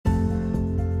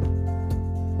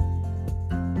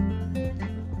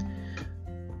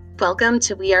Welcome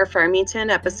to We Are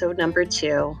Farmington, episode number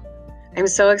 2. I'm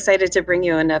so excited to bring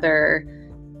you another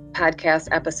podcast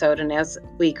episode, and as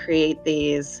we create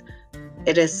these,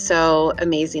 it is so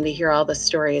amazing to hear all the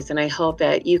stories, and I hope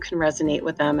that you can resonate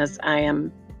with them as I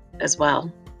am as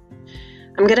well.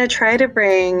 I'm going to try to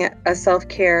bring a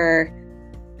self-care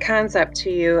concept to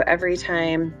you every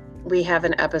time we have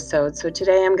an episode. So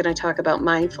today I'm going to talk about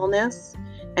mindfulness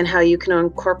and how you can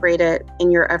incorporate it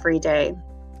in your everyday.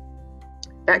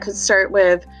 That could start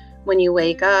with when you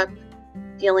wake up,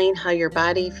 feeling how your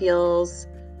body feels,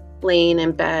 laying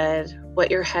in bed, what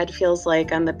your head feels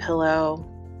like on the pillow.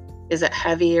 Is it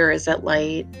heavy or is it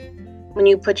light? When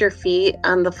you put your feet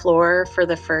on the floor for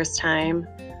the first time,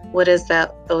 what is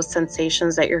those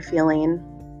sensations that you're feeling?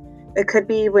 It could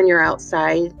be when you're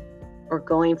outside or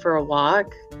going for a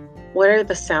walk. What are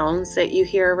the sounds that you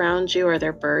hear around you? Are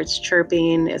there birds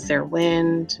chirping? Is there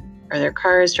wind? Are there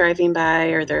cars driving by?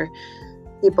 Are there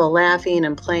people laughing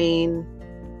and playing?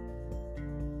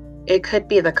 It could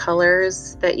be the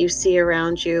colors that you see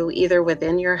around you, either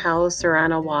within your house or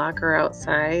on a walk or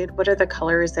outside. What are the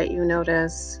colors that you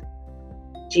notice?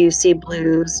 Do you see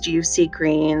blues? Do you see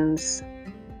greens?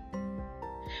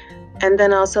 And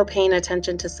then also paying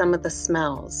attention to some of the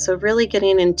smells. So really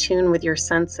getting in tune with your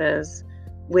senses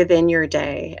within your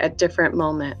day at different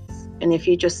moments. And if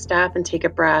you just stop and take a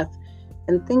breath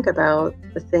and think about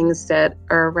the things that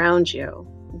are around you,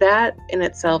 that in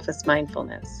itself is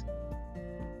mindfulness.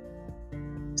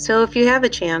 So if you have a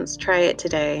chance, try it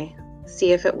today.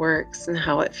 See if it works and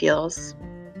how it feels.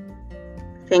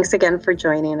 Thanks again for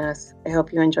joining us. I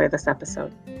hope you enjoy this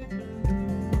episode.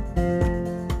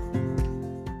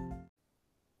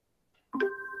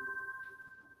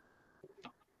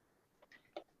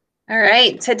 All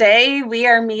right, today we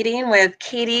are meeting with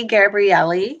Katie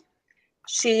Gabrielli.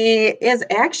 She is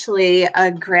actually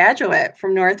a graduate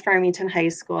from North Farmington High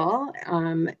School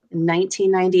in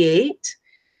 1998,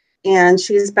 and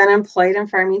she's been employed in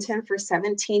Farmington for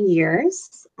 17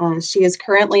 years. She is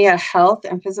currently a health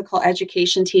and physical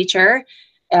education teacher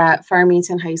at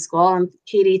Farmington High School. And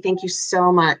Katie, thank you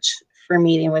so much for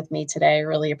meeting with me today. I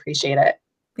really appreciate it.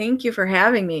 Thank you for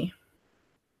having me.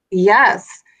 Yes.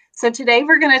 So today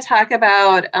we're going to talk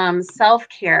about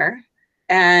self-care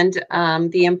and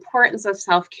the importance of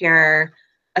self-care,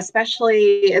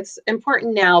 especially it's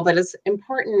important now, but it's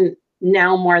important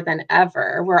now more than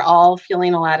ever. We're all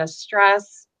feeling a lot of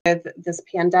stress with this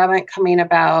pandemic coming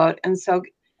about. And so,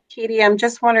 Katie, I'm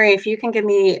just wondering if you can give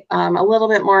me a little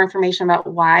bit more information about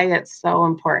why it's so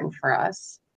important for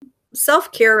us.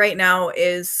 Self-care right now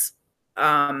is,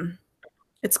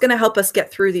 it's going to help us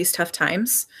get through these tough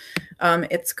times.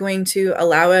 It's going to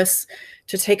allow us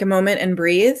to take a moment and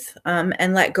breathe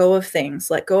and let go of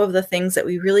the things that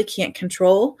we really can't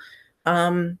control.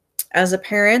 As a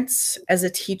parent, as a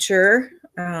teacher,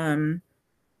 and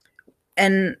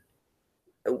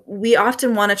we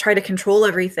often want to try to control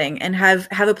everything and have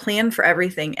a plan for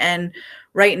everything. And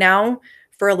right now,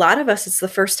 for a lot of us, it's the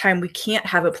first time we can't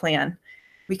have a plan.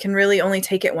 We can really only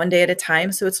take it one day at a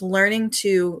time. So it's learning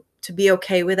to be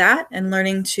okay with that and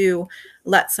learning to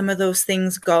let some of those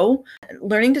things go,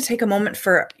 learning to take a moment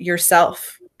for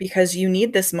yourself, because you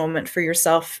need this moment for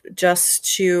yourself just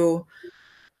to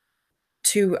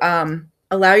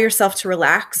allow yourself to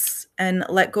relax and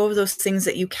let go of those things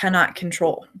that you cannot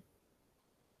control.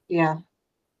 Yeah.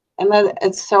 And then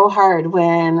it's so hard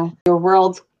when your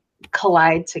worlds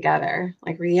collide together.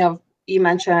 Like you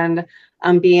mentioned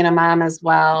being a mom as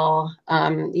well.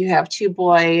 You have 2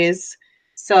 boys.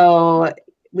 So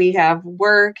we have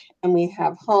work and we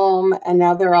have home, and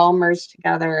now they're all merged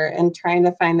together, and trying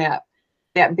to find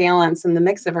that balance in the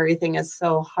mix of everything is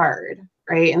so hard,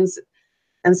 right?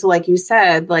 And so like you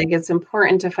said, like it's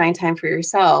important to find time for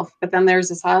yourself, but then there's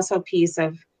this also piece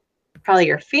of probably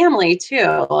your family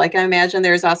too. Like I imagine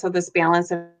there's also this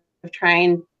balance of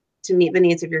trying to meet the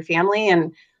needs of your family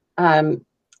and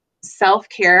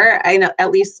self-care. I know,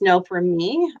 at least know for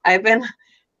me, I've been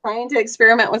trying to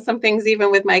experiment with some things even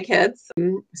with my kids.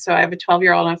 So I have a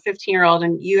 12-year-old and a 15-year-old,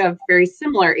 and you have very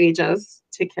similar ages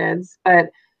to kids. But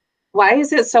why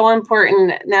is it so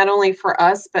important, not only for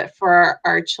us, but for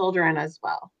our children as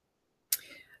well?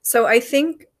 So I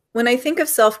think when I think of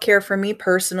self-care for me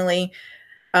personally,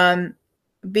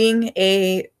 being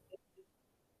a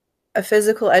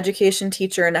physical education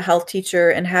teacher and a health teacher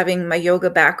and having my yoga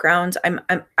background,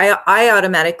 I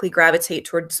automatically gravitate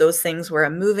towards those things where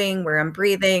I'm moving, where I'm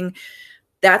breathing.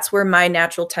 That's where my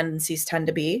natural tendencies tend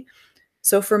to be.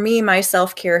 So for me, my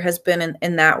self-care has been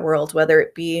in that world, whether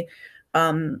it be,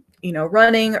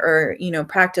 running or,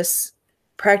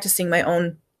 practicing my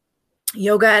own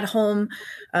yoga at home,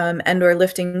 and or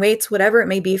lifting weights, whatever it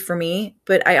may be for me.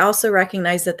 But I also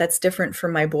recognize that that's different for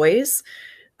my boys.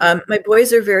 My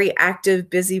boys are very active,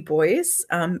 busy boys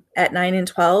at 9 and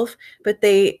 12, but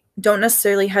they don't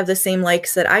necessarily have the same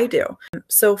likes that I do.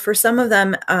 So for some of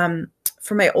them,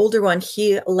 for my older one,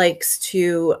 he likes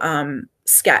to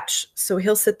sketch. So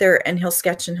he'll sit there and he'll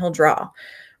sketch and he'll draw.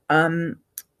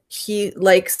 He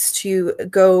likes to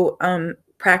go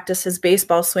practice his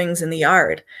baseball swings in the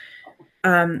yard.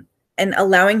 And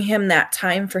allowing him that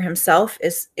time for himself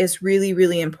is really,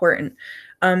 really important.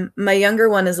 My younger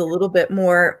one is a little bit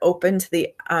more open to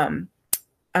the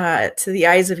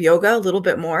eyes of yoga, a little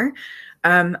bit more.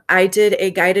 I did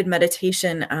a guided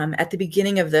meditation at the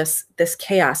beginning of this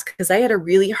chaos because I had a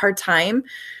really hard time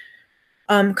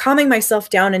calming myself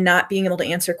down and not being able to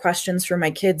answer questions for my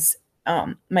kids,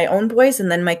 my own boys,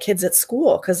 and then my kids at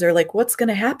school, because they're like, "What's going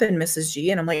to happen, Mrs.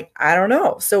 G?" And I'm like, "I don't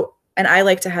know." So, and I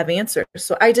like to have answers.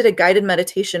 So I did a guided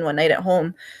meditation one night at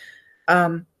home.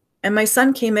 And my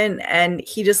son came in and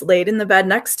he just laid in the bed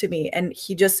next to me and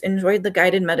he just enjoyed the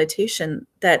guided meditation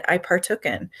that I partook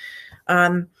in.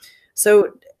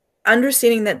 So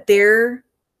understanding that their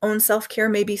own self-care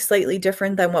may be slightly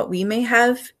different than what we may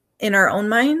have in our own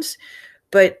minds,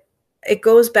 but it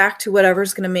goes back to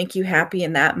whatever's going to make you happy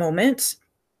in that moment.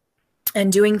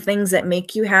 And doing things that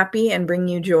make you happy and bring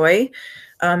you joy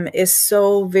is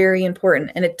so very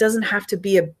important. And it doesn't have to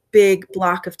be a big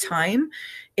block of time.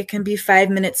 It can be 5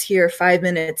 minutes here, 5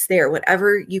 minutes there,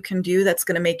 whatever you can do that's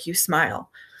going to make you smile.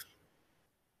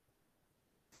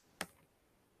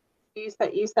 You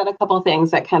said a couple of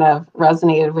things that kind of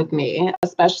resonated with me,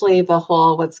 especially the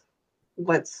whole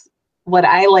what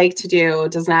I like to do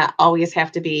does not always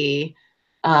have to be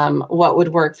what would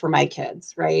work for my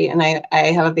kids, right? And I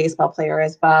have a baseball player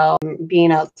as well.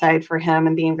 Being outside for him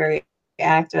and being very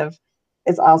active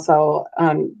is also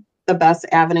the best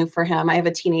avenue for him. I have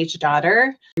a teenage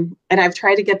daughter, and I've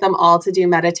tried to get them all to do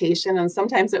meditation, and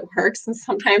sometimes it works, and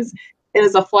sometimes it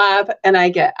is a flop, and I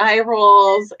get eye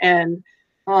rolls, and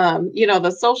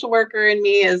the social worker in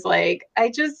me is like,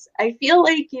 I feel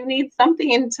like you need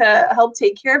something to help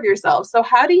take care of yourself. So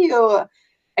how do you,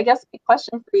 I guess my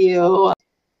question for you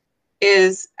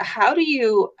is, how do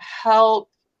you help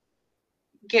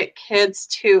get kids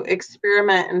to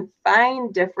experiment and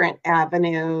find different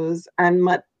avenues on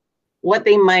what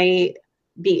they might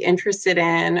be interested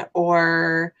in,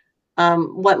 or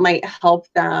what might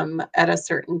help them at a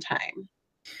certain time?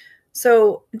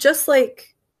 So just like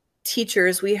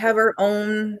teachers, we have our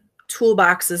own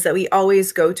toolboxes that we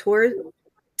always go toward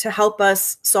to help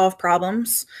us solve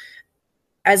problems.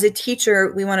 As a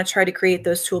teacher, we want to try to create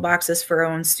those toolboxes for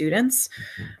our own students.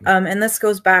 And this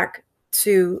goes back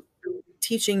to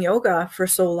teaching yoga for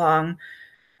so long,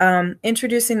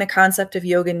 introducing the concept of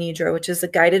yoga nidra, which is a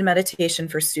guided meditation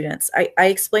for students. I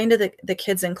explained to the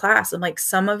kids in class, I'm like,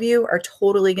 some of you are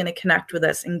totally going to connect with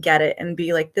us and get it and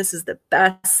be like, this is the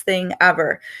best thing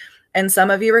ever. And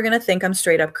some of you are going to think I'm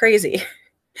straight up crazy.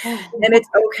 And it's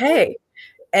okay.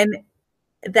 And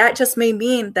that just may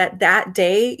mean that that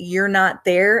day you're not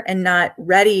there and not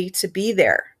ready to be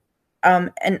there.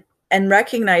 And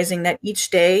recognizing that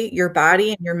each day your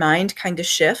body and your mind kind of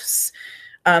shifts.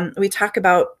 We talk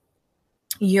about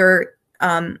the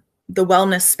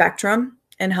wellness spectrum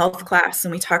in health class,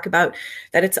 and we talk about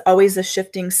that it's always a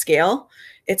shifting scale.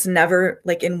 It's never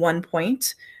like in one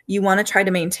point. You want to try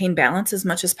to maintain balance as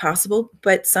much as possible,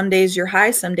 but some days you're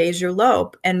high, some days you're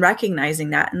low, and recognizing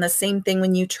that. And the same thing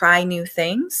when you try new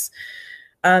things,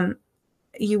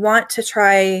 you want to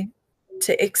try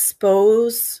to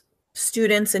expose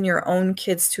students and your own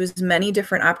kids to as many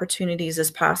different opportunities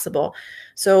as possible.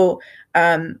 So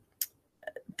the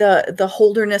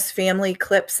Holderness family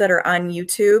clips that are on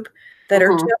YouTube that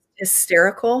are just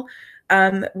hysterical,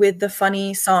 with the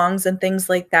funny songs and things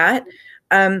like that.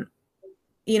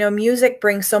 Music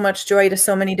brings so much joy to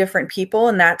so many different people,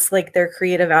 and that's like their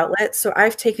creative outlet. So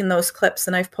I've taken those clips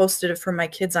and I've posted it for my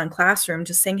kids on Classroom,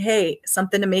 just saying, hey,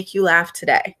 something to make you laugh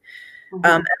today. And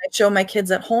I show my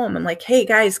kids at home. I'm like, hey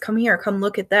guys, come here, come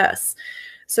look at this.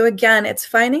 So again, it's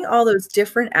finding all those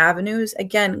different avenues.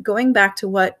 Again, going back to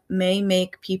what may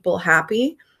make people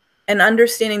happy, and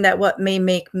understanding that what may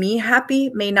make me happy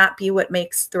may not be what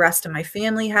makes the rest of my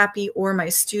family happy or my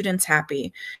students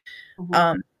happy.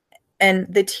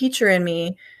 And the teacher in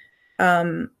me,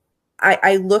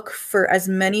 I look for as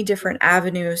many different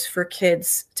avenues for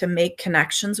kids to make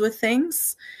connections with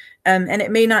things. And it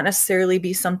may not necessarily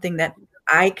be something that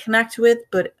I connect with,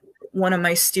 but one of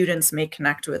my students may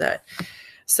connect with it.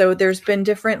 So there's been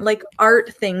different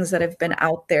art things that have been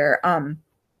out there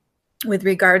with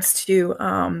regards to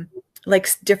like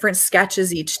different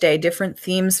sketches each day, different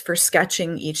themes for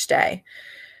sketching each day.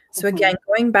 So again,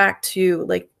 going back to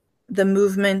like the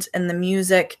movement and the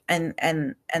music and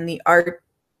the art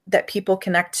that people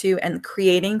connect to and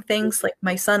creating things. Like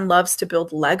my son loves to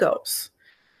build Legos.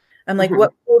 I'm like,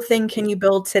 what cool thing can you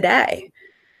build today?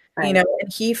 You know,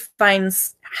 and he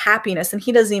finds happiness, and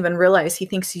he doesn't even realize, he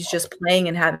thinks he's just playing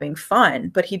and having fun,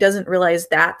 but he doesn't realize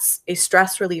that's a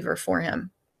stress reliever for him.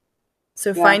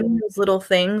 So finding those little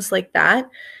things like that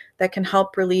that can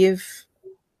help relieve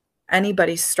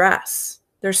anybody's stress.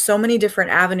 There's so many different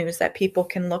avenues that people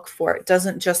can look for. It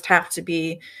doesn't just have to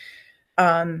be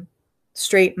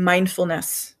straight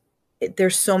mindfulness.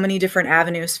 There's so many different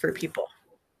avenues for people,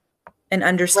 and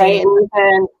understanding. Right,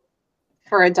 and even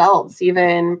for adults,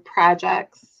 even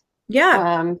projects.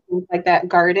 Yeah. Things like that,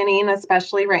 gardening,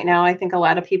 especially right now. I think a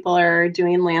lot of people are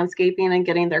doing landscaping and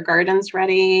getting their gardens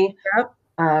ready. Yep.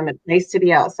 It's nice to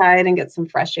be outside and get some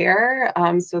fresh air.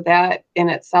 So that in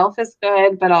itself is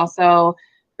good, but also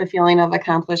the feeling of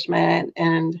accomplishment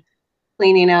and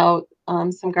cleaning out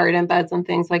some garden beds and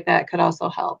things like that could also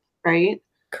help, right?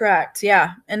 Correct.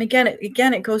 Yeah. And again,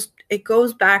 it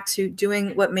goes back to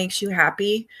doing what makes you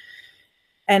happy,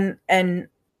 and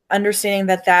understanding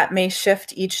that may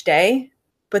shift each day,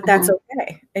 but that's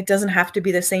okay. It doesn't have to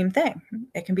be the same thing.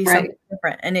 It can be something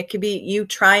different, and it could be you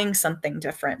trying something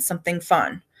different, something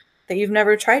fun that you've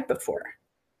never tried before.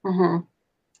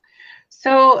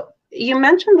 So you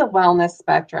mentioned the wellness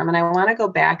spectrum, and I want to go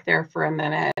back there for a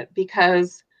minute,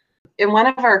 because in one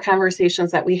of our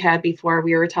conversations that we had before,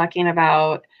 we were talking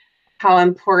about how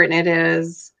important it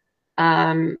is,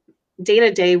 day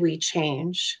to day we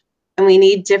change and we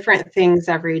need different things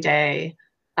every day.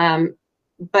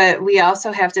 But we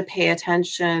also have to pay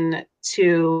attention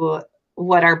to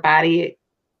what our body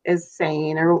is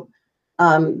saying, or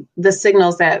the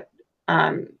signals that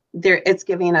it's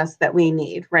giving us that we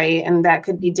need, right? And that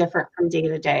could be different from day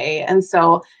to day. And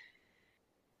so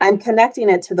I'm connecting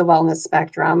it to the wellness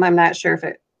spectrum. I'm not sure if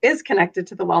it is connected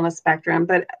to the wellness spectrum,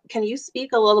 but can you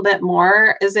speak a little bit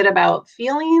more? Is it about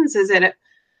feelings?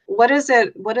 What is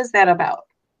that about?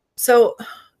 So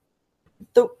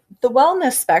the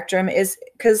wellness spectrum is,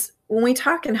 because when we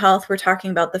talk in health, we're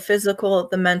talking about the physical,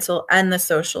 the mental, and the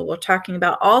social. We're talking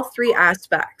about all three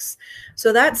aspects.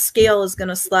 So that scale is going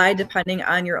to slide depending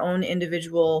on your own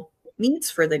individual needs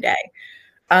for the day.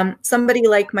 Somebody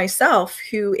like myself,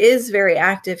 who is very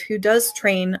active, who does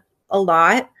train a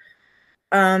lot,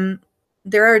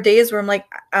 there are days where I'm like,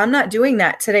 I'm not doing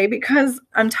that today because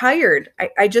I'm tired. I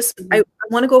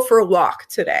want to go for a walk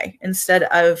today instead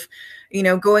of,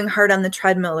 going hard on the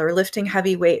treadmill or lifting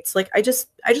heavy weights. Like I just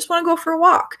want to go for a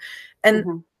walk,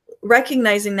 and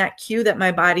recognizing that cue that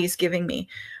my body's giving me.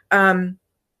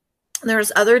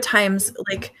 There's other times,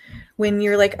 like when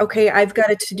you're like, okay, I've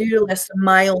got a to-do list a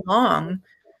mile long.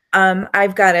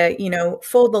 I've got to,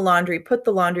 fold the laundry, put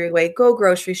the laundry away, go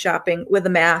grocery shopping with a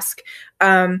mask,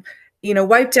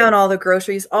 wipe down all the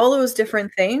groceries, all those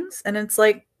different things. And it's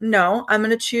like, no, I'm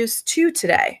going to choose 2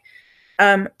 today,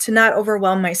 to not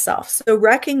overwhelm myself. So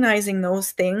recognizing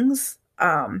those things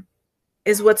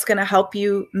is what's going to help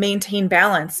you maintain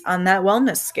balance on that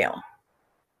wellness scale.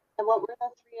 And what were the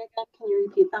 3 again? Can you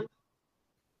repeat them?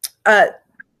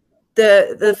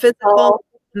 The physical,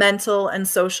 mental, and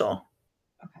social.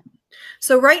 Okay.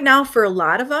 So right now, for a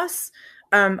lot of us,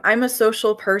 I'm a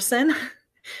social person.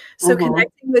 So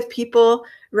connecting with people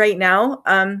right now,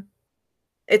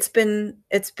 it's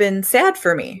been sad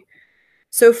for me.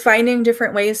 So finding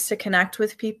different ways to connect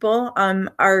with people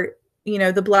are,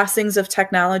 the blessings of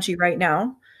technology right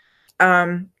now.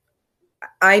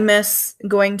 I miss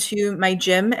going to my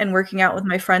gym and working out with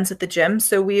my friends at the gym.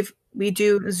 So we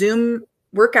do Zoom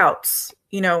workouts,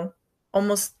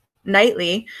 almost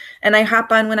nightly, and I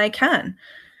hop on when I can.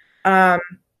 I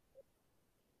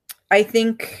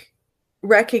think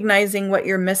recognizing what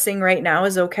you're missing right now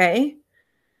is okay.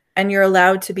 And you're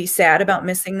allowed to be sad about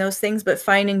missing those things, but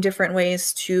finding different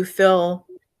ways to fill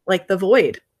like the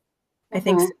void, I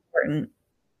think is important.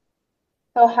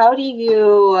 So how do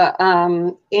you,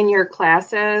 in your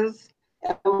classes,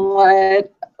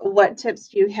 what tips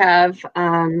do you have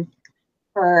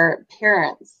for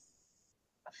parents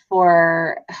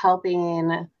for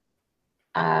helping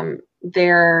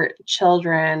their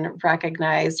children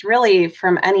recognize, really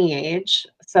from any age?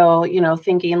 So,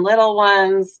 thinking little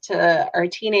ones to our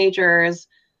teenagers,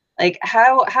 like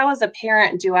how as a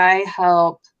parent do I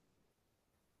help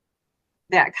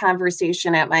that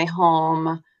conversation at my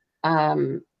home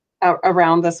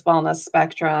around this wellness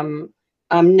spectrum,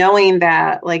 knowing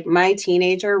that like my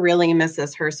teenager really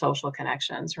misses her social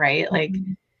connections, right? Like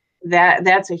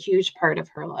that's a huge part of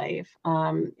her life.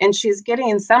 And she's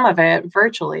getting some of it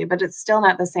virtually, but it's still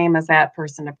not the same as that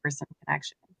person-to-person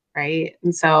connection, right?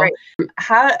 And so Right.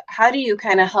 how do you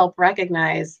kind of help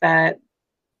recognize that,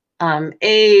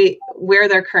 A, where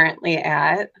they're currently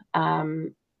at,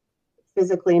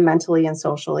 physically, mentally, and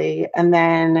socially, and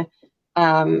then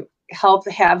help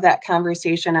have that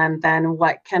conversation on then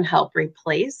what can help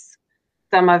replace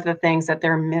some of the things that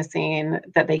they're missing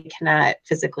that they cannot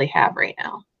physically have right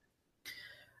now?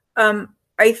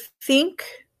 I think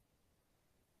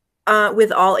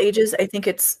with all ages, I think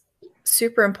it's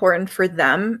super important for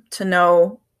them to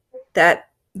know that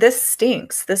this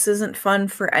stinks. This isn't fun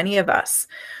for any of us.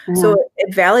 So Mhm.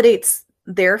 it validates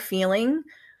their feeling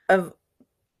of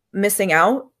missing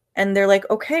out, and they're like,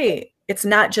 okay, it's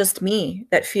not just me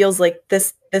that feels like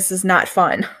this is not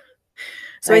fun.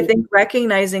 So I Right. think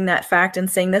recognizing that fact and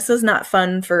saying this is not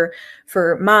fun for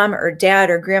mom or dad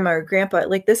or grandma or grandpa,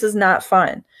 like this is not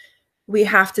fun. We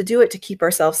have to do it to keep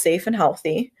ourselves safe and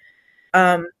healthy.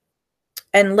 Um,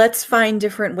 and let's find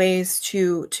different ways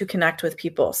to connect with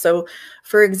people. So,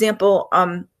 for example,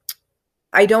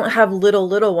 I don't have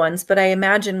little ones, but I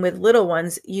imagine with little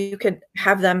ones, you could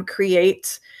have them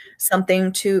create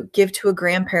something to give to a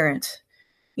grandparent.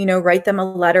 You know, write them a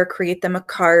letter, create them a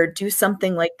card, do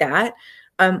something like that.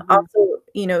 Mhm. Also,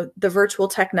 you know, the virtual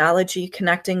technology,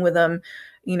 connecting with them,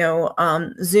 you know,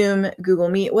 Zoom, Google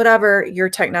Meet, whatever your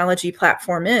technology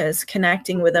platform is,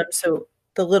 connecting with them so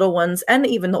the little ones and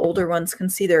even the older ones can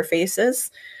see their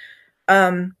faces.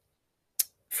 Um,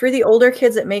 for the older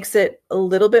kids, it makes it a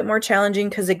little bit more challenging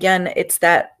because again, it's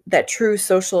that true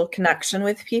social connection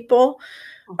with people.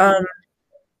 Mhm. Um,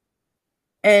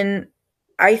 and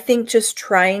I think just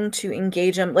trying to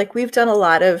engage them, like we've done a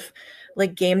lot of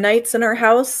like game nights in our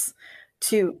house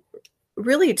to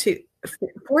really to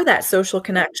for that social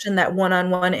connection, that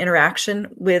one-on-one interaction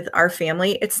with our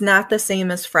family. It's not the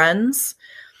same as friends.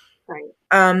 Right.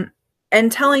 Um, and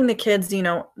telling the kids, you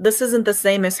know, this isn't the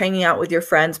same as hanging out with your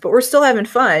friends, but we're still having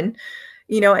fun,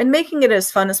 you know, and making it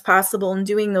as fun as possible and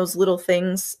doing those little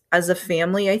things as a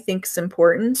family, I think is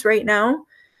important right now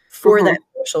for that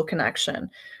Mhm. social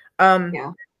connection. Um,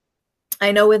 Yeah.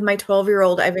 I know with my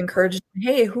 12-year-old, I've encouraged,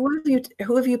 hey, who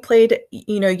have you played,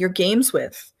 you know, your games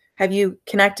with? Have you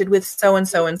connected with so and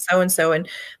so and so and so, and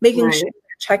making sure Right.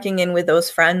 you're checking in with those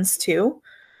friends too.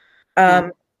 Yeah.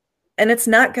 Um, and it's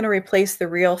not going to replace the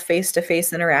real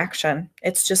face-to-face interaction.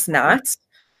 It's just not.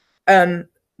 Um,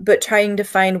 but trying to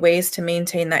find ways to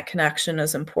maintain that connection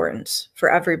is important for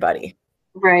everybody.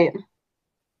 Right.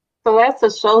 So that's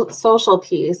the social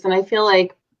piece. And I feel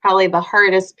like probably the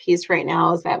hardest piece right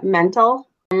now is that mental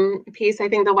piece. I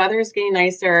think the weather is getting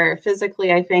nicer.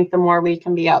 Physically, I think the more we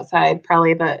can be outside,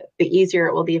 probably the easier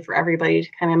it will be for everybody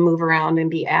to kind of move around and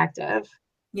be active.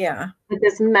 Yeah. But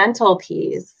this mental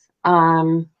piece,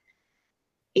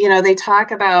 they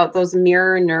talk about those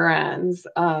mirror neurons,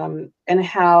 and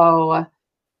how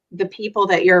the people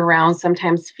that you're around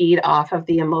sometimes feed off of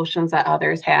the emotions that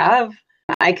others have.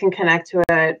 I can connect to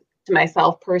it to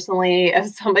myself personally.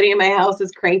 If somebody in my house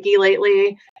is cranky lately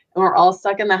and we're all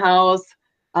stuck in the house,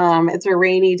 it's a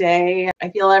rainy day, I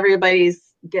feel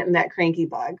everybody's getting that cranky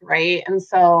bug, right? And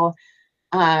so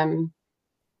um,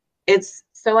 it's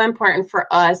so important for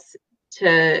us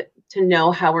to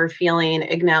know how we're feeling,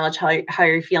 acknowledge how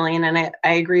you're feeling. And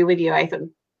I agree with you.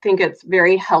 Think it's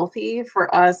very healthy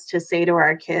for us to say to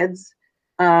our kids,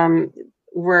 um,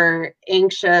 we're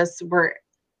anxious, we're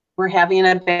having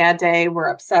a bad day, we're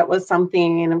upset with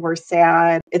something, we're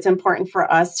sad. It's important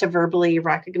for us to verbally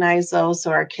recognize those so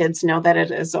our kids know that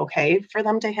it is okay for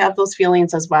them to have those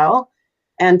feelings as well,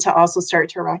 and to also start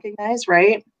to recognize,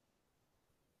 right?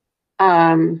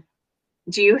 Um,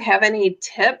 do you have any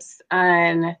tips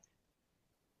on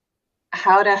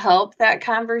how to help that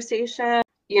conversation?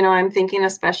 I'm thinking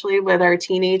especially with our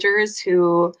teenagers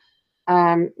who,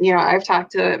 I've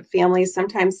talked to families,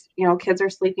 sometimes, kids are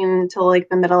sleeping until like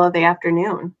the middle of the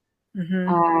afternoon. Hmm.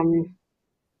 Um,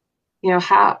 you know,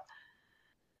 how,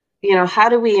 how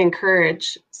do we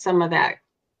encourage some of that?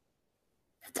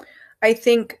 I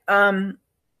think,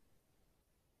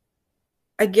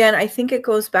 again, I think it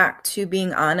goes back to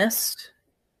being honest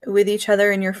with each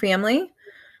other and your family.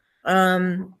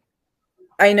 Um,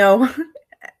 I know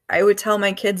I would tell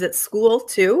my kids at school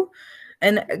too.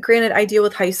 And granted, I deal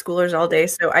with high schoolers all day,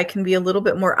 so I can be a little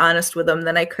bit more honest with them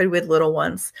than I could with little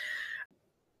ones.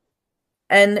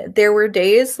 And there were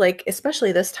days, like,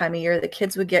 especially this time of year, the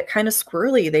kids would get kind of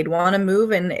squirrely. They'd want to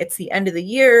move, and it's the end of the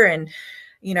year, and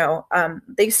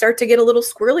they start to get a little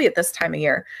squirrely at this time of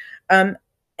year. And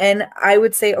I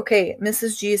would say, okay,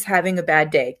 Mrs. G is having a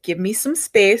bad day. Give me some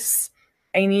space.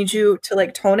 I need you to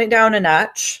like tone it down a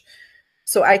notch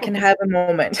so I can have a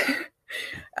moment.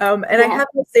 And I have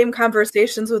the same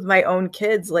conversations with my own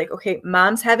kids. Like, okay,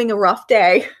 mom's having a rough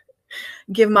day.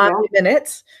 Give mom a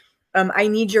minute. I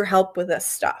need your help with this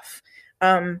stuff.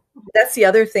 That's the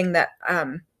other thing that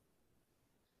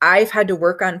I've had to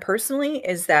work on personally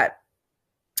is that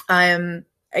I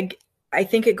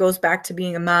think it goes back to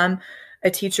being a mom, a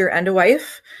teacher, and a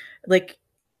wife. Like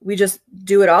we just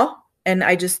do it all. And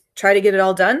I just try to get it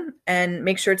all done and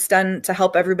make sure it's done to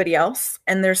help everybody else.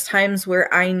 And there's times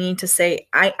where I need to say,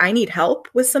 I need help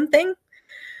with something.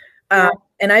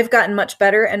 And I've gotten much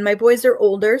better. And my boys are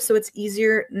older, so it's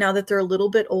easier now that they're a little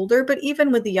bit older. But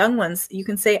even with the young ones, you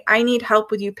can say, I need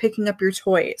help with you picking up your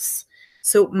toys.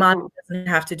 So mom doesn't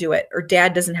have to do it or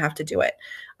dad doesn't have to do it.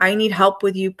 I need help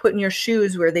with you putting your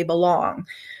shoes where they belong.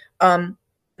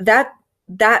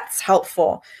 That's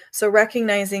helpful. So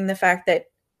recognizing the fact that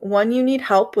one, you need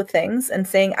help with things and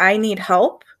saying, I need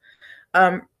help.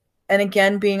 And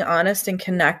again, being honest and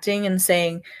connecting and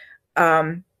saying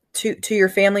to your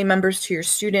family members, to your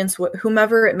students,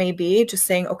 whomever it may be, just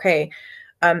saying, okay,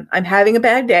 I'm having a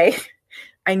bad day.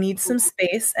 I need some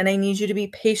space and I need you to be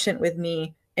patient with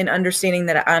me in understanding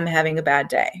that I'm having a bad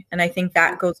day. And I think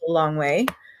that goes a long way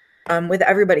with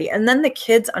everybody. And then the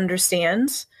kids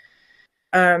understand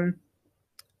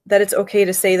that it's okay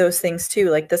to say those things too.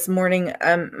 Like this morning,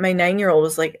 my 9-year-old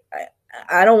was like,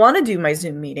 I don't want to do my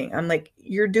Zoom meeting. I'm like,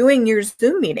 you're doing your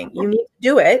Zoom meeting. You need to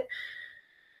do it.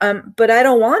 But I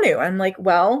don't want to. I'm like,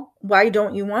 well, why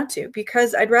don't you want to?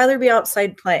 Because I'd rather be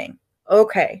outside playing.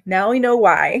 Okay, now we know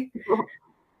why.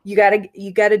 You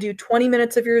gotta do 20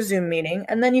 minutes of your Zoom meeting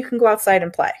and then you can go outside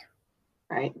and play.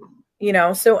 Right.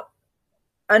 So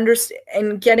understand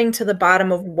and getting to the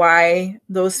bottom of why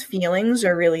those feelings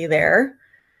are really there.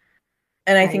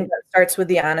 And I think that starts with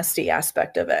the honesty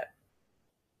aspect of it.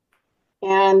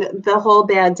 And the whole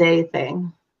bad day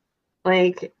thing.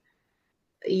 Like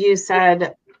you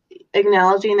said,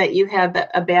 acknowledging that you have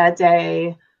a bad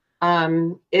day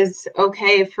is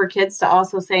okay for kids to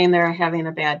also saying they're having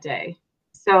a bad day.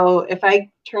 So if I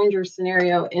turned your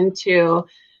scenario into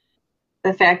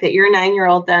the fact that your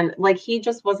 9-year-old then, like he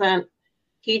just was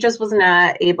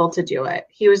not able to do it.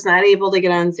 He was not able to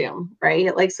get on Zoom,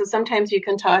 right? Like, so sometimes you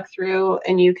can talk through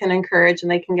and you can encourage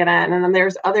and they can get on. And then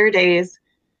there's other days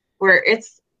where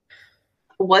it's,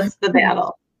 what's the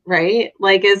battle, right?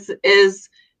 Like, is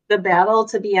the battle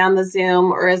to be on the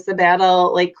Zoom or is the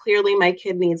battle, like, clearly my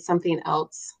kid needs something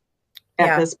else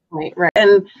at this point, right?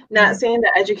 And not saying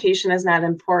that education is not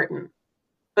important,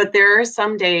 but there are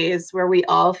some days where we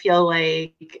all feel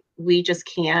like we just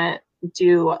can't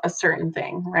do a certain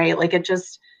thing, right? Like it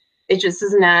just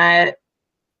is not,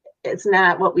 it's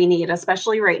not what we need,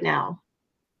 especially right now.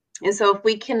 And so if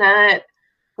we cannot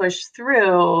push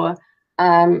through,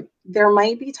 there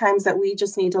might be times that we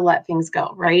just need to let things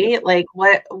go, right? Like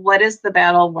what is the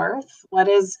battle worth? What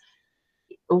is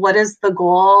the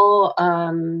goal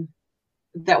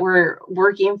that we're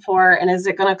working for? And is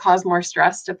it going to cause more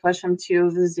stress to push them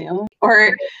to the Zoom,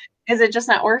 or is it just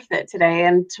not worth it today?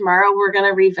 And tomorrow we're going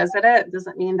to revisit it. It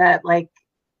doesn't mean that like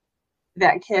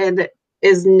that kid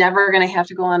is never going to have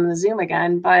to go on the Zoom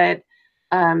again, but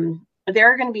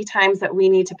there are going to be times that we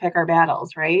need to pick our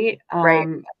battles, right?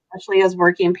 Especially as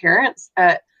working parents,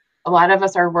 that a lot of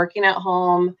us are working at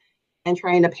home and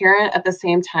trying to parent at the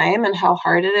same time, and how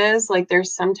hard it is. Like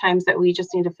there's sometimes that we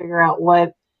just need to figure out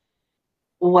what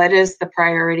is the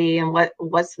priority and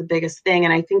what's the biggest thing.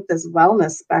 And I think this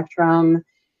wellness spectrum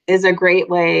is a great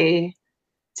way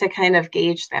to kind of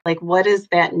gauge that. Like, what is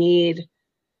that need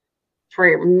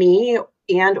for me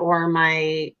and or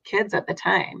my kids at the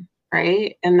time,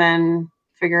 right? And then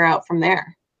figure out from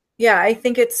there. Yeah, I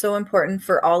think it's so important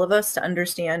for all of us to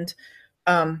understand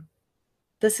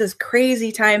this is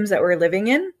crazy times that we're living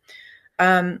in,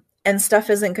 and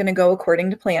stuff isn't going to go according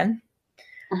to plan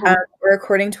or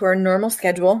according to our normal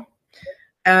schedule.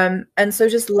 And so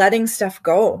just letting stuff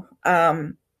go.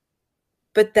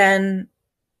 But then,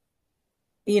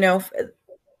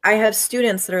 I have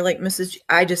students that are like, Mrs. G,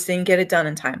 I just didn't get it done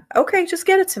in time. Okay, just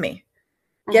get it to me.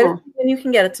 Get it when you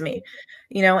can get it to me.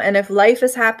 And if life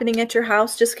is happening at your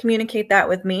house, just communicate that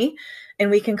with me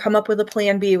and we can come up with a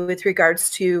plan B with regards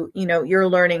to, your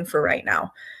learning for right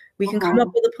now. We can come up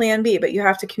with a plan B, but you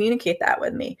have to communicate that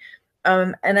with me.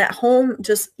 And at home,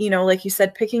 just, like you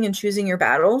said, picking and choosing your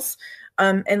battles,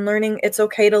 and learning it's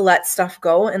okay to let stuff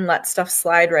go and let stuff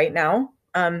slide right now,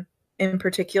 in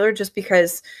particular, just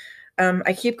because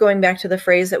I keep going back to the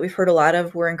phrase that we've heard a lot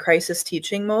of, we're in crisis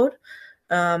teaching mode.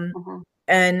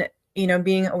 And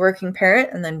being a working parent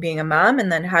and then being a mom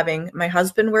and then having my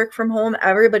husband work from home,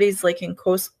 everybody's like in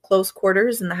close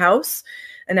quarters in the house,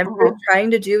 and everybody's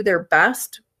trying to do their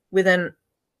best within,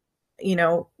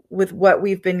 with what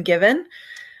we've been given.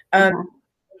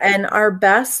 And our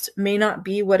best may not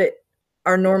be what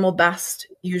our normal best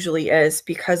usually is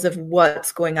because of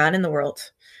what's going on in the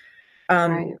world.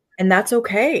 And that's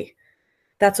okay.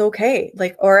 That's okay.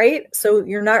 Like, all right, so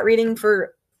you're not reading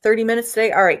for 30 minutes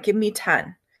today. All right, give me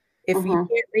 10. If you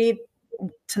can't read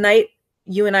tonight,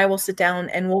 you and I will sit down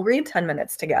and we'll read 10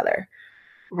 minutes together.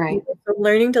 Right. So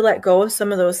learning to let go of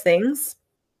some of those things,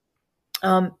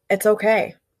 it's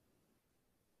okay.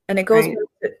 And it goes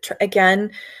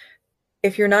again,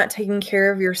 if you're not taking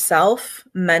care of yourself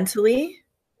mentally,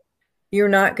 you're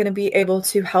not going to be able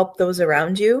to help those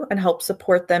around you and help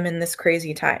support them in this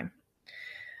crazy time.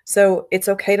 So it's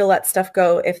okay to let stuff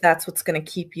go if that's what's going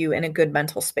to keep you in a good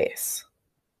mental space.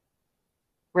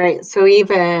 Right. So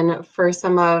even for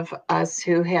some of us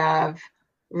who have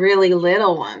really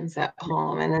little ones at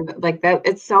home, and like that,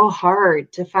 it's so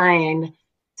hard to find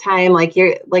time. Like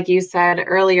you said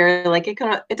earlier, like it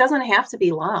doesn't have to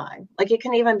be long. Like it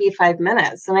can even be 5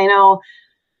 minutes. And I know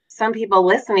some people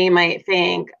listening might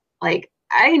think, like,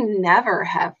 I never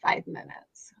have 5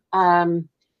 minutes.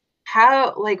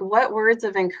 What words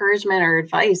of encouragement or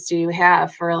advice do you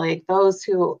have for like those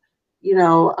who,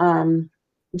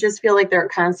 just feel like they're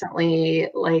constantly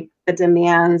like the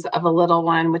demands of a little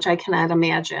one, which I cannot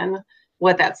imagine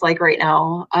what that's like right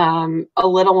now. A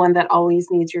little one that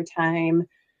always needs your time,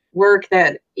 work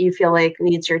that you feel like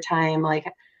needs your time. Like,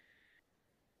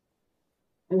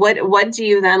 what do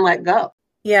you then let go?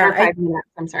 Yeah, Or 5 minutes.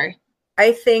 I'm sorry.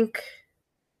 I think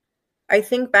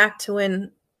back to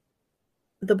when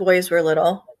the boys were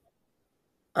little.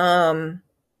 And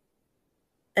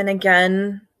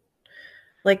again,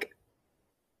 like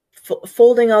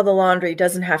folding all the laundry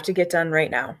doesn't have to get done right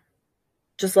now.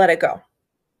 Just let it go.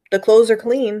 The clothes are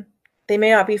clean. They may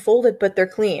not be folded, but they're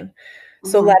clean.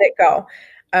 So let it go.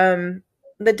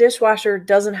 The dishwasher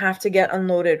doesn't have to get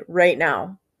unloaded right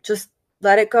now. Just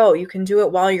let it go. You can do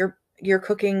it while you're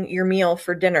cooking your meal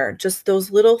for dinner. Just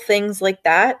those little things like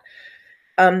that,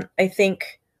 I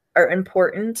think are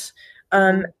important.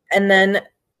 And then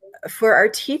for our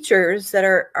teachers that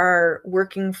are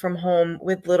working from home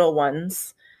with little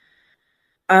ones,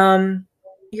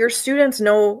 your students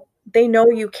know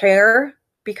you care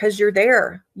because you're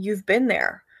there. You've been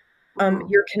there.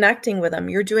 You're connecting with them.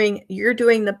 You're doing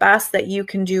the best that you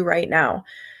can do right now.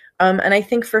 And I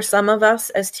think for some of us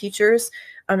as teachers,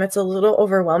 it's a little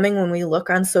overwhelming when we look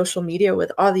on social media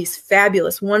with all these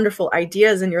fabulous, wonderful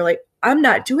ideas, and you're like, I'm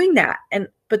not doing that.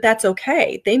 But that's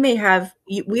okay. They may have,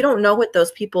 we don't know what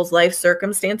those people's life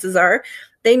circumstances are.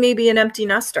 They may be an empty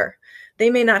nester. They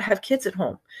may not have kids at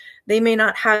home. They may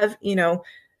not have,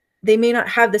 they may not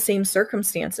have the same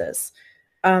circumstances.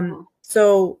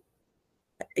 So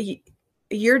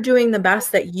you're doing the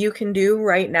best that you can do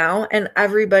right now. And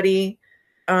everybody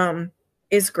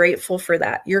is grateful for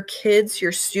that. Your kids,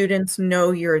 your students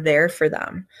know you're there for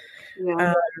them.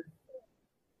 Yeah.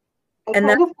 I kind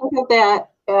of think of that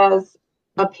as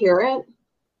a parent.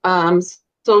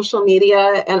 Social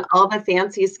media and all the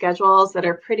fancy schedules that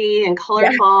are pretty and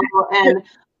colorful and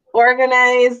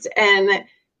organized. And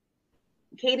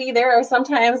Katie, there are some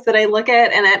times that I look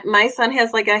at, and my son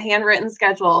has like a handwritten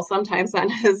schedule sometimes on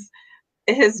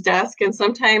his desk, and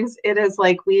sometimes it is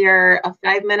like we are a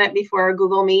 5 minute before a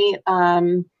Google Meet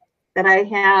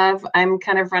that I'm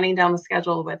kind of running down the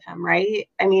schedule with him, right?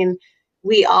 I mean,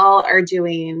 we all are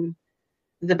doing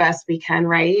the best we can,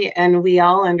 right? And we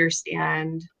all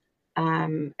understand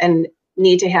and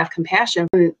need to have compassion.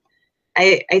 And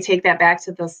I take that back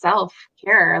to the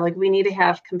self-care. Like we need to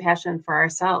have compassion for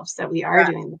ourselves that we are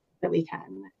doing that we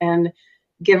can, and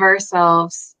give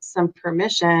ourselves some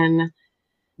permission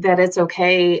that it's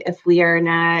okay if we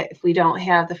don't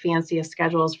have the fanciest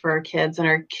schedules for our kids, and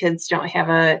our kids don't have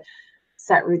a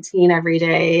set routine every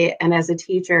day. And as a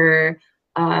teacher,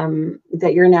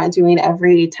 that you're not doing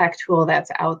every tech tool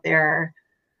that's out there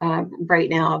right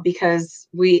now, because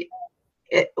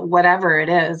whatever it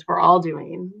is, we're all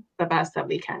doing the best that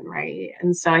we can, right?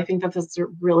 And so I think that that's a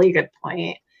really good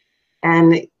point.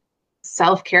 And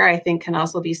self-care, I think, can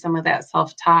also be some of that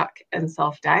self-talk and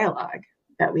self-dialogue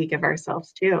that we give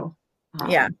ourselves too.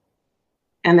 And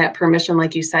that permission,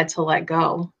 like you said, to let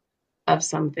go of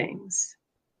some things.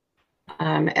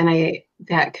 And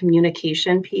that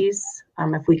communication piece,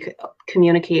 if we could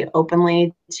communicate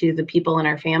openly to the people in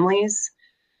our families,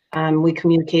 we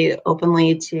communicate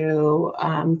openly to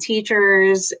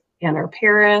teachers and our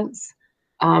parents,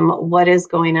 what is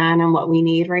going on and what we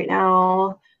need right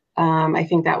now. I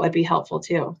think that would be helpful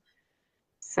too.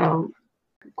 So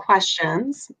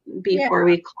questions before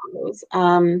we close.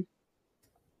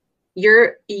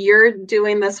 You're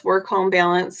doing this work-home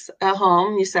balance at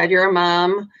home. You said you're a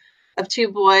mom of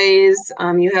 2 boys.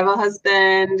 You have a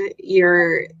husband.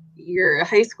 You're a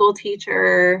high school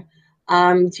teacher.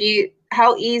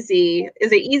 How easy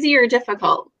is it? Easy or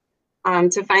difficult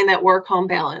to find that work-home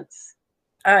balance?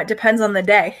 It depends on the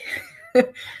day.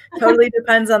 Totally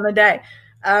depends on the day,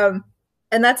 and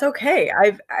that's okay.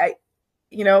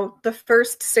 The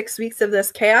first 6 weeks of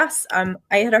this chaos,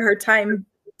 I had a hard time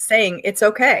saying it's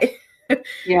okay.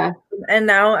 Yeah. And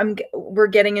now we're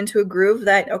getting into a groove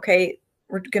that, okay,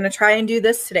 we're going to try and do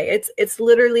this today. It's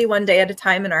literally one day at a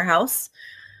time in our house.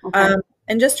 Okay.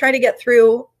 And just try to get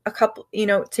through a couple,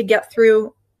 to get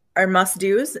through our must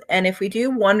do's. And if we do,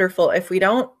 wonderful. If we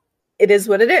don't, it is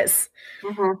what it is.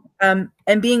 Mm-hmm.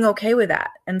 And being okay with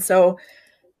that. And so,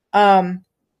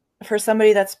 for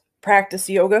somebody that's practiced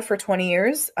yoga for 20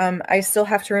 years, I still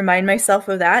have to remind myself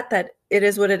of that it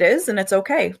is what it is and it's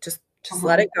okay. Just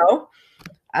let it go.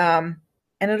 And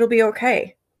it'll be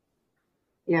okay.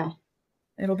 Yeah.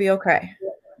 It'll be okay.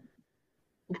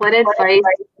 What advice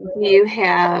do you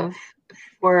have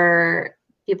for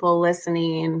people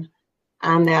listening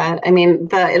on that? I mean,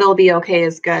 it'll be okay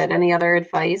is good. Any other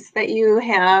advice that you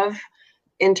have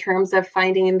in terms of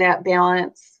finding that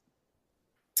balance?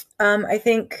 I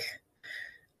think,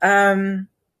 and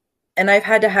I've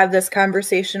had to have this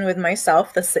conversation with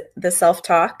myself, the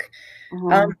self-talk,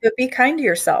 but be kind to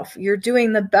yourself. You're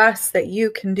doing the best that you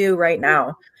can do right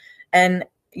now. And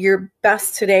your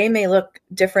best today may look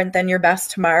different than your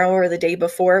best tomorrow or the day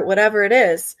before, whatever it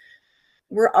is.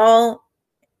 We're all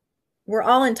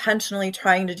intentionally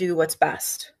trying to do what's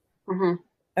best.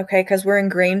 Okay, because we're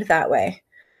ingrained that way.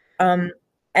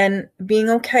 And being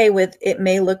okay with it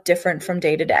may look different from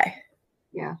day to day.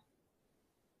 Yeah.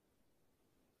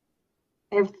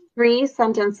 I have 3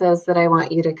 sentences that I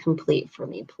want you to complete for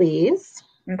me, please.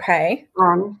 Okay.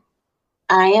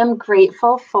 I am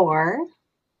grateful for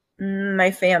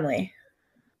my family.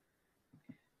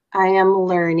 I am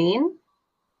learning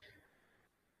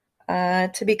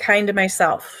to be kind to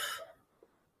myself.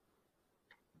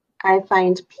 I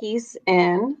find peace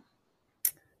in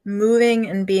moving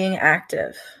and being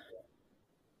active.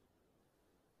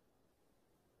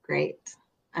 Great.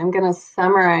 I'm going to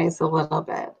summarize a little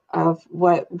bit of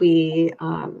what we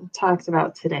talked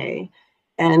about today.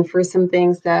 And for some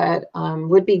things that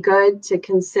would be good to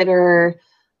consider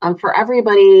for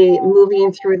everybody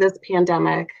moving through this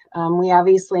pandemic. We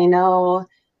obviously know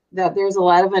that there's a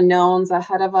lot of unknowns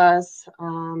ahead of us.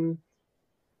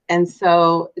 And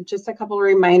so just a couple of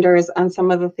reminders on some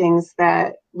of the things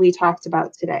that we talked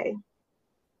about today.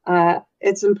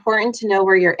 It's important to know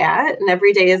where you're at, and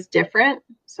every day is different.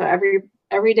 So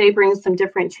every day brings some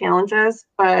different challenges.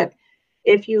 But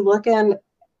if you look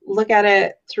at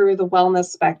it through the wellness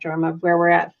spectrum of where we're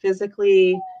at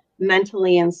physically,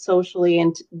 mentally, and socially,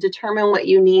 and determine what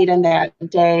you need in that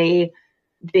day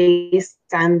based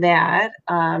on that,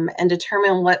 and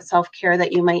determine what self-care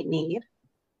that you might need.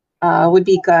 Would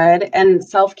be good. And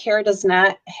self-care does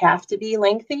not have to be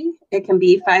lengthy. It can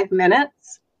be 5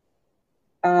 minutes.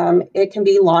 It can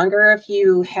be longer if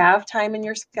you have time in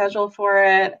your schedule for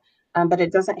it, but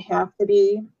it doesn't have to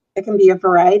be. It can be a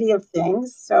variety of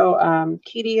things. So,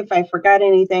 Katie, if I forgot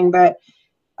anything, but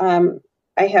I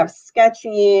have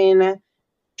sketching,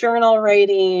 journal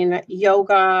writing,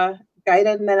 yoga,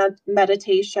 guided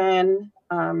meditation,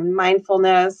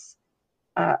 mindfulness.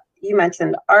 You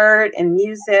mentioned art and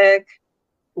music,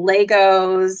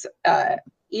 Legos,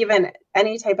 even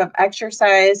any type of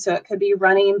exercise. So it could be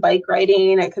running, bike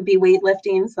riding, it could be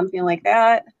weightlifting, something like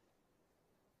that.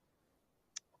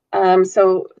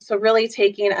 So really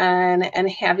taking on and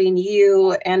having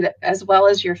you and as well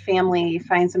as your family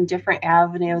find some different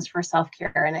avenues for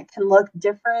self-care. And it can look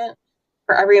different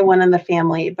for everyone in the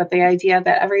family, but the idea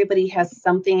that everybody has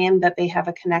something that they have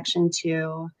a connection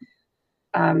to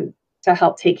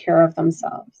help take care of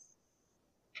themselves.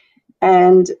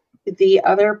 And the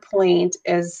other point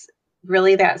is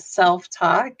really that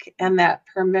self-talk and that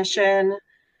permission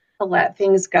to let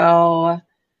things go,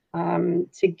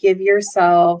 to give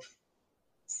yourself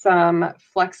some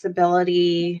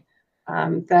flexibility,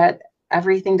 that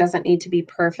everything doesn't need to be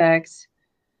perfect.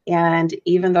 And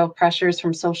even though pressures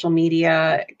from social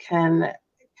media can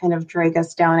kind of drag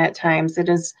us down at times, it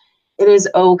is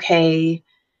okay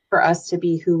for us to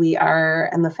be who we are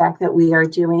and the fact that we are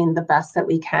doing the best that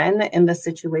we can in the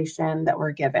situation that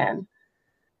we're given.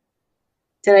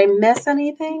 Did I miss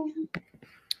anything?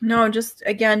 No, just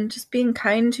being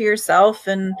kind to yourself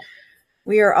and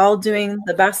We are all doing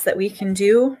the best that we can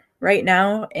do right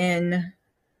now in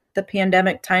the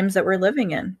pandemic times that we're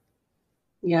living in.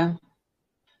 Yeah.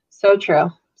 So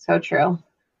true. So true.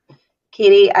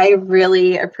 Katie, I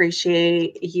really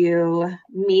appreciate you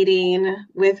meeting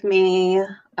with me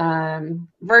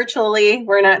virtually.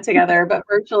 We're not together, but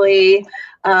virtually.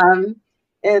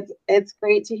 It's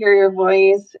great to hear your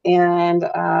voice, and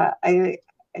I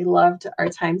loved our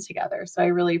time together. So I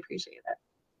really appreciate it.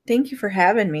 Thank you for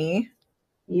having me.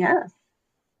 Yes.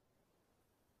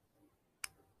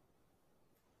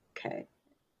 Okay.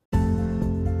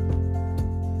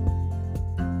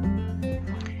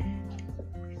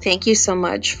 Thank you so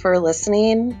much for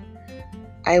listening.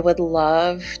 I would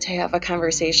love to have a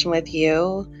conversation with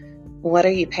you. What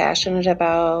are you passionate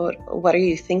about? What are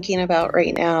you thinking about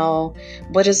right now?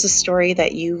 What is the story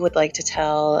that you would like to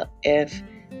tell if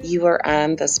you were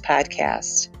on this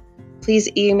podcast? Please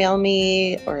email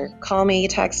me or call me,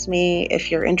 text me if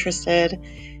you're interested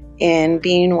in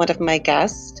being one of my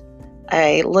guests.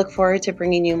 I look forward to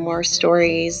bringing you more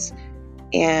stories,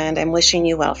 and I'm wishing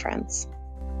you well, friends.